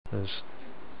as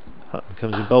Hutton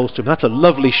comes in bowls to him. That's a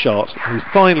lovely shot. He's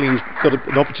got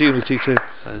an opportunity to...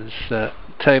 As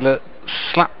Taylor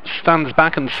stands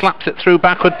back and slaps it through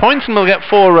backward points, and we'll get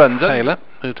 4 runs. Taylor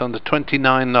moved on to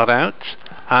 29 not out,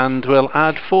 and we'll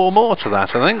add 4 more to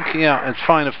that, I think. Yeah, it's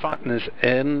fine if Hutton is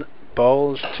in.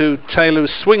 Bowls to Taylor,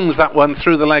 who swings that one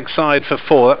through the leg side for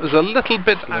 4. That was a little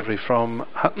bit delivery from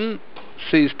Hutton.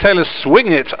 Sees Taylor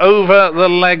swing it over the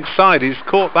leg side. He's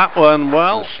caught that one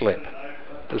well. Slip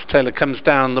as Taylor comes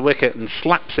down the wicket and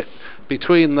slaps it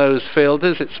between those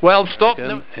fielders. It's well stopped.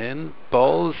 In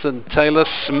bowls, and Taylor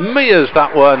smears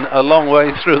that one a long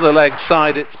way through the leg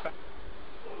side.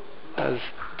 As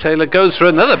Taylor goes for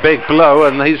another big blow,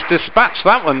 and he's dispatched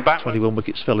that one back. 21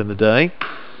 wickets fell in the day.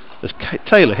 As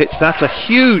Taylor hits that, a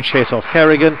huge hit off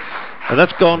Kerrigan, and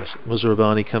that's gone.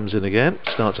 Muzarabani comes in again,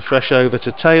 starts a fresh over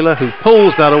to Taylor, who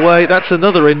pulls that away. That's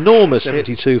another enormous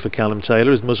 72 for Callum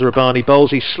Taylor as Muzarabani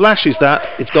bowls. He slashes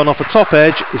that, it's gone off a top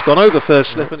edge, it's gone over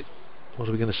first slip. What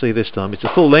are we going to see this time? It's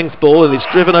a full length ball, and it's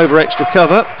driven over extra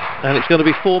cover, and it's going to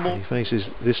be 4 more. He faces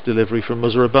this delivery from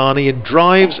Muzarabani and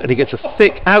drives, and he gets a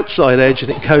thick outside edge,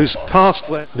 and it goes past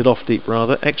mid off deep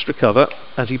rather, extra cover,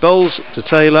 as he bowls to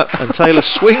Taylor, and Taylor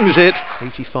swings it.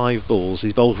 85 balls.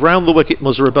 He bowls round the wicket.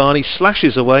 Muzarabani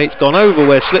slashes away. It's gone over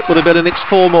where slip would have been, and it's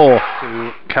 4 more.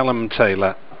 To Callum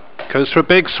Taylor. Goes for a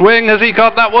big swing. Has he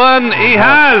got that one? He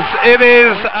has. It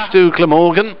is to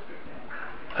Glamorgan,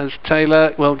 as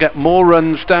Taylor will get more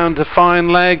runs down to fine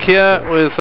leg here with